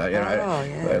leading men.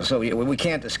 Yeah. So we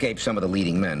can't escape some of the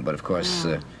leading men, but of course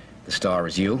the star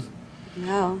is you.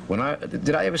 No.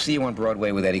 Did I ever see you on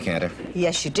Broadway with Eddie Cantor?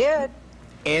 Yes, you did.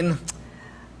 In?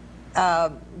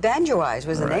 Banjo Eyes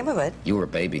was the name of it. You were a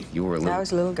baby. You were a little... I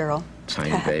was a little girl.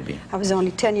 Tiny baby. I was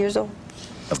only 10 years old.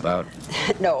 About?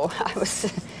 No, I was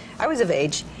of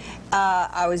age.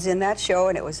 I was in that show,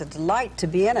 and it was a delight to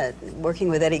be in it, working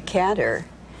with Eddie Cantor.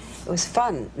 It was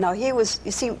fun. Now, you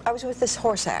see, I was with this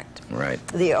horse act. Right.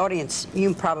 The audience,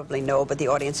 you probably know, but the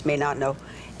audience may not know.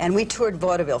 And we toured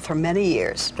vaudeville for many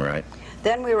years. Right.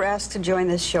 Then we were asked to join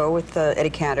this show with Eddie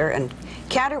Cantor, and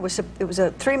Cantor was, it was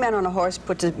three men on a horse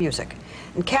put to music.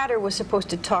 And Cantor was supposed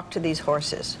to talk to these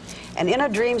horses. And in a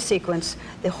dream sequence,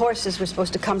 the horses were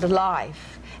supposed to come to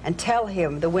life and tell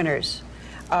him the winners.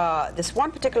 This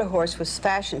one particular horse was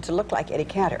fashioned to look like Eddie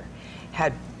Cantor.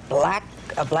 Had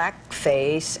a black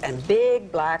face and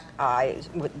big black eyes.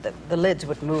 The lids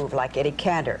would move like Eddie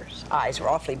Cantor's. Eyes were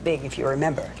awfully big, if you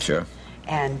remember. Sure.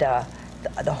 And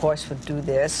the horse would do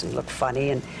this and look funny.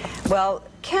 And well,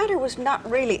 Cantor was not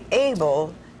really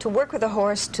able to work with the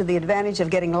horse to the advantage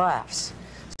of getting laughs.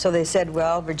 So they said,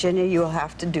 well, Virginia, you'll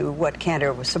have to do what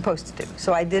Cantor was supposed to do.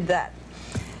 So I did that.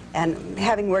 And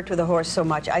having worked with a horse so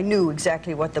much, I knew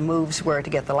exactly what the moves were to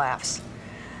get the laughs.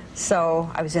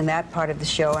 So I was in that part of the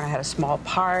show, and I had a small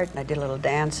part, and I did a little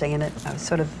dancing in it. I was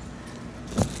sort of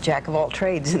jack of all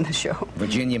trades in the show.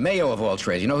 Virginia Mayo of all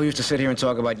trades. You know who used to sit here and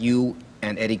talk about you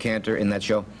and Eddie Cantor in that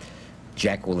show?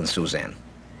 Jacqueline and Suzanne.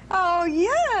 Oh,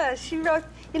 yeah. She wrote,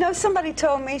 you know, somebody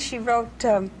told me she wrote,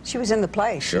 she was in the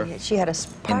play. Sure. She had a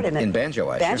part in it. In Banjo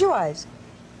Eyes. Banjo sure. Eyes.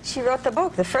 She wrote the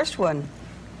book, the first one,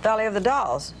 Valley of the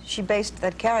Dolls. She based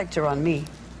that character on me,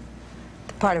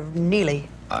 the part of Neely.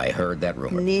 I heard that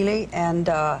rumor. Neely, and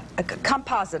a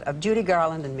composite of Judy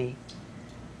Garland and me.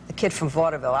 The kid from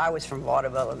vaudeville. I was from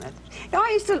vaudeville. And that. You know,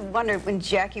 I used to wonder when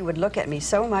Jackie would look at me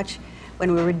so much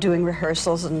when we were doing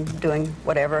rehearsals and doing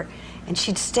whatever, and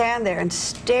she'd stand there and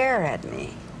stare at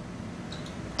me.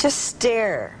 Just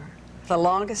stare for the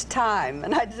longest time.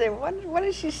 And I'd say, what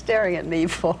is she staring at me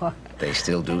for? They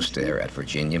still do stare at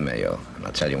Virginia Mayo. And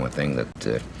I'll tell you one thing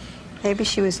that... Maybe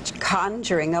she was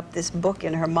conjuring up this book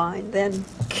in her mind then.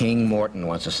 King Morton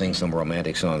wants to sing some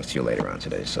romantic songs to you later on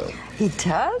today, so... He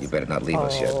does? You better not leave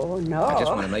us yet. Oh, no. I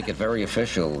just want to make it very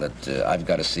official that I've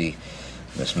got to see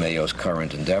Miss Mayo's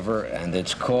current endeavor, and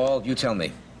it's called, you tell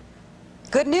me.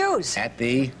 Good news. At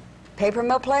the... Paper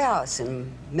Mill Playhouse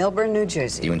in Millburn, New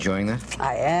Jersey. You enjoying that?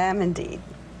 I am indeed.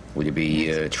 Will you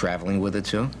be traveling with it,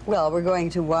 too? Well, we're going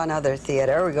to one other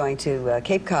theater. We're going to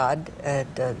Cape Cod at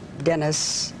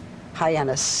Dennis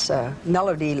Hyannis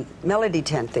Melody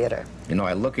Tent Theater. You know,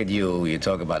 I look at you, you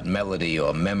talk about melody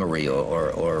or memory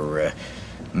or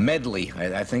medley.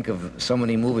 I think of so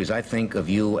many movies. I think of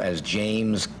you as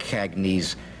James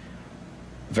Cagney's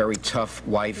very tough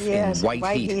wife in White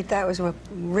Heat. That was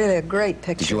really a great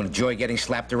picture. Did you enjoy getting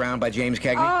slapped around by James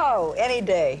Cagney? Oh, any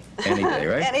day. Any day,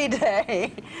 right? Any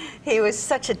day. He was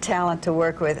such a talent to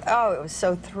work with. Oh, it was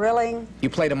so thrilling. You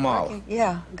played a mall.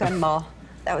 Yeah, gun mall.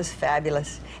 That was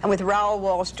fabulous. And with Raoul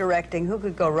Walsh directing, who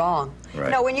could go wrong? Right.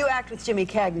 You know, when you act with Jimmy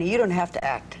Cagney, you don't have to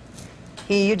act.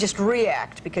 you just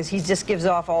react because he just gives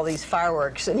off all these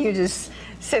fireworks, and you just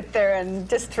sit there and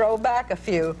just throw back a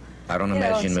few. I don't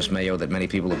imagine, Miss Mayo, that many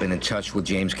people have been in touch with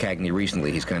James Cagney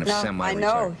recently. He's kind of semi-retired.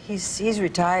 I know. He's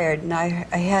retired, and I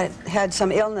had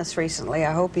some illness recently.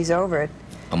 I hope he's over it.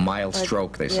 A mild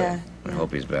stroke, they say. Yeah, I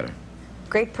hope he's better.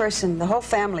 Great person. The whole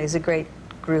family is a great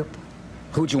group.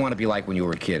 Who'd you want to be like when you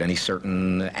were a kid? Any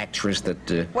certain actress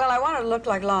that... Well, I wanted to look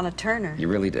like Lana Turner. You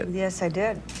really did? Yes, I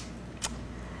did.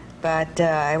 But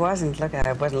I wasn't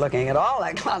looking at all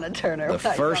like Lana Turner. The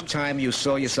first time you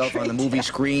saw yourself on the movie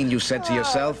screen, you said to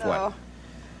yourself, what?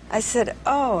 I said,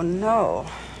 oh, no,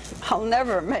 I'll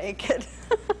never make it.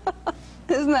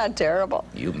 Isn't that terrible?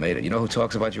 You made it. You know who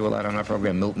talks about you a lot on our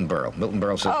program? Milton Berle. Milton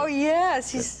Berle says... Oh, yes,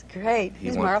 he's great.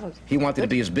 He's marvelous. He wanted to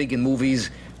be as big in movies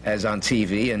as on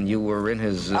TV, and you were in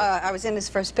his... I was in his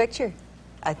first picture.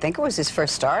 I think it was his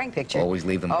first starring picture. Always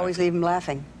Leave Them Laughing. Always Leave Them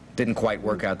Laughing. Didn't quite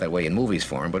work out that way in movies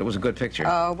for him, but it was a good picture.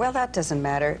 Oh, well, that doesn't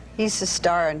matter. He's a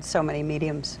star in so many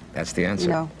mediums. That's the answer.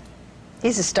 You know,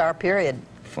 he's a star, period.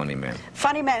 Funny man.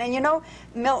 Funny man. And you know,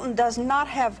 Milton does not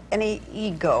have any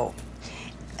ego,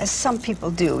 as some people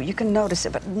do. You can notice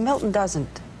it, but Milton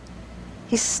doesn't.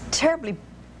 He's terribly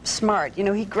smart. You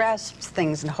know, he grasps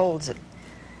things and holds it.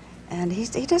 And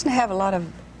he doesn't have a lot of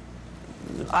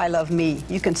I love me.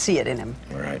 You can see it in him.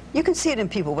 Right. You can see it in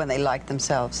people when they like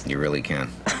themselves. You really can.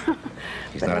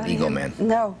 He's not an ego man.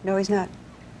 No, no, he's not.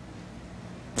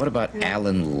 What about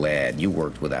Alan Ladd? You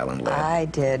worked with Alan Ladd. I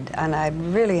did, and I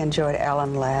really enjoyed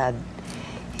Alan Ladd.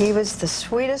 He was the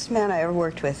sweetest man I ever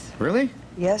worked with. Really?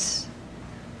 Yes.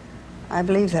 I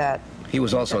believe that. He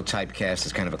was also typecast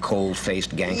as kind of a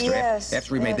cold-faced gangster. Yes.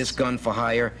 After he made this Gun for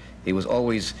Hire, he was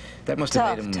always... That must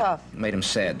have made him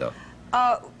sad, though.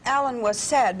 Alan was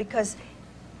sad because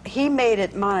he made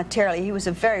it monetarily. He was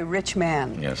a very rich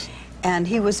man. Yes. And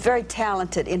he was very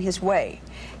talented in his way.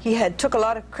 He took a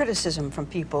lot of criticism from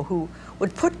people who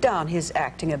would put down his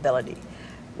acting ability,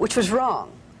 which was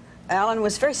wrong. Alan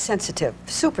was very sensitive,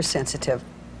 super sensitive.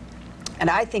 And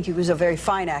I think he was a very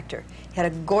fine actor. He had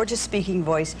a gorgeous speaking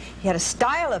voice. He had a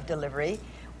style of delivery,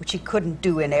 which he couldn't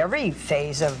do in every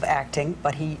phase of acting,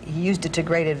 but he used it to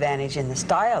great advantage in the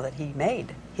style that he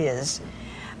made his.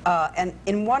 And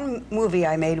in one movie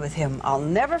I made with him, I'll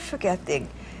never forget the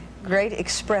great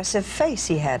expressive face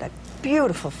he had. A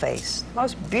beautiful face,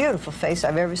 most beautiful face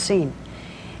I've ever seen.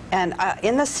 And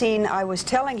in the scene, I was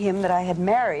telling him that I had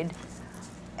married,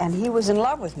 and he was in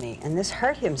love with me, and this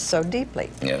hurt him so deeply.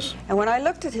 Yes. And when I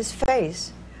looked at his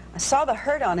face, I saw the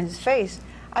hurt on his face.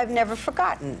 I've never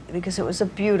forgotten, because it was a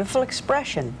beautiful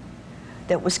expression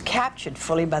that was captured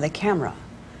fully by the camera.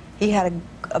 He had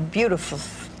a beautiful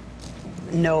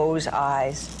nose,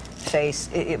 eyes, face.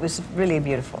 It was really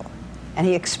beautiful. And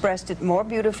he expressed it more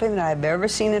beautifully than I've ever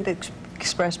seen it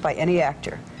expressed by any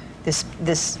actor.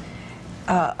 This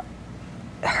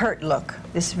hurt look,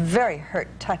 this very hurt,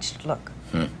 touched look.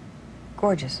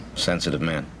 Gorgeous. Sensitive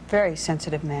man. Very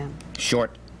sensitive man.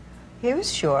 Short? He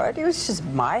was short. He was just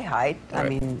my height. Right. I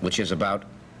mean... Which is about?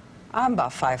 I'm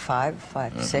about 5'5",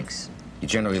 5'6". You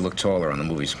generally look taller on the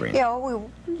movie screen. Yeah, we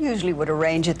usually would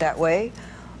arrange it that way.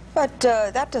 But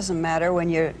that doesn't matter when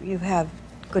you have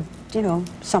good, you know,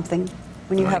 something.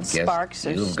 When you have sparks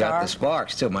or You've got the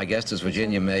sparks, too. My guest is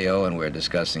Virginia Mayo, and we're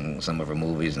discussing some of her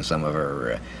movies and some of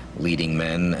her leading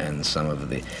men and some of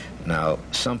the... Now,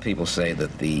 some people say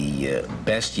that the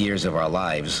best years of our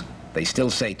lives, they still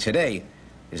say today,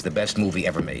 is the best movie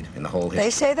ever made in the whole history. They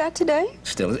say that today?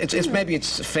 Still. Maybe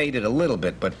it's faded a little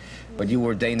bit, but you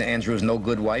were Dana Andrews' No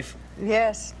Good Wife?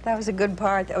 Yes, that was a good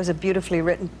part. That was a beautifully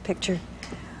written picture.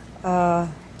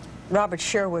 Robert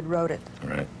Sherwood wrote it.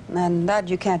 Right. And that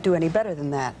you can't do any better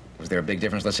than that. Was there a big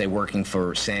difference, let's say, working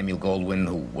for Samuel Goldwyn,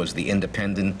 who was the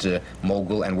independent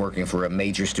mogul, and working for a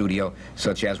major studio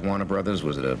such as Warner Brothers?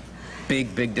 Was it a big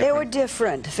difference? They were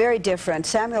different, very different.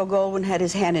 Samuel Goldwyn had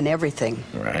his hand in everything.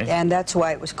 Right. And that's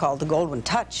why it was called the Goldwyn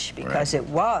Touch, because it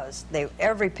was.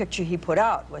 Every picture he put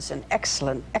out was an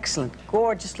excellent,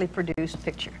 gorgeously produced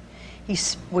picture. He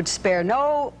would spare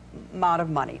no amount of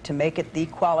money to make it the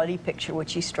quality picture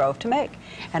which he strove to make.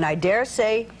 And I dare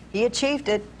say he achieved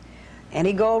it.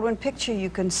 Any Goldwyn picture, you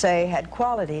can say, had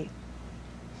quality.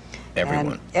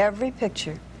 Everyone. And every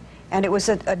picture. And it was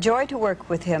a joy to work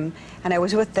with him, and I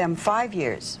was with them 5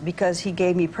 years because he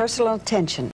gave me personal attention.